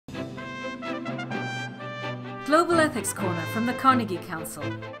Global Ethics Corner from the Carnegie Council.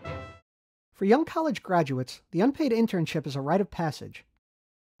 For young college graduates, the unpaid internship is a rite of passage.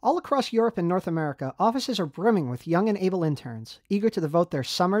 All across Europe and North America, offices are brimming with young and able interns, eager to devote their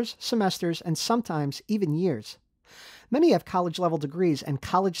summers, semesters, and sometimes even years. Many have college-level degrees and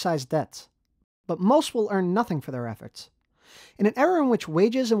college-sized debts, but most will earn nothing for their efforts. In an era in which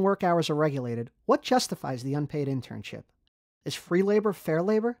wages and work hours are regulated, what justifies the unpaid internship? Is free labor fair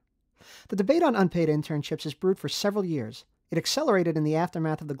labor? The debate on unpaid internships has brewed for several years. It accelerated in the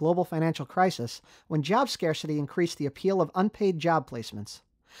aftermath of the global financial crisis, when job scarcity increased the appeal of unpaid job placements.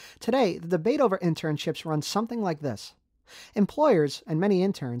 Today, the debate over internships runs something like this. Employers, and many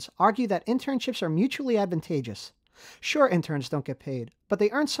interns, argue that internships are mutually advantageous. Sure, interns don't get paid, but they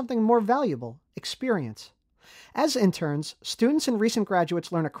earn something more valuable: experience. As interns, students and recent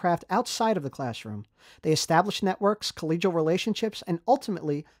graduates learn a craft outside of the classroom. They establish networks, collegial relationships, and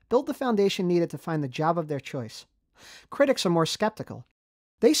ultimately build the foundation needed to find the job of their choice. Critics are more skeptical.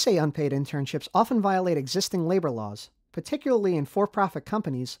 They say unpaid internships often violate existing labor laws. Particularly in for-profit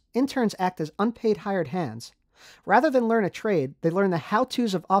companies, interns act as unpaid hired hands. Rather than learn a trade, they learn the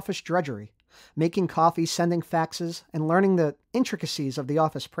how-tos of office drudgery, making coffee, sending faxes, and learning the intricacies of the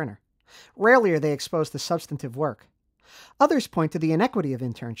office printer. Rarely are they exposed to substantive work. Others point to the inequity of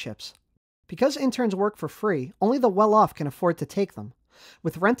internships. Because interns work for free, only the well-off can afford to take them.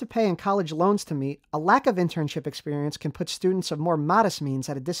 With rent to pay and college loans to meet, a lack of internship experience can put students of more modest means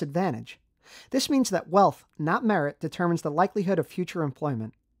at a disadvantage. This means that wealth, not merit, determines the likelihood of future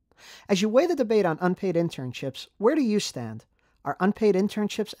employment. As you weigh the debate on unpaid internships, where do you stand? Are unpaid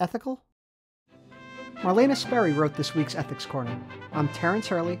internships ethical? Marlena Sperry wrote this week's Ethics Corner. I'm Terrence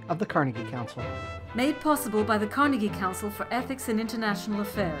Hurley of the Carnegie Council. Made possible by the Carnegie Council for Ethics in International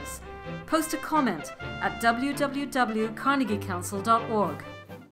Affairs. Post a comment at www.carnegiecouncil.org.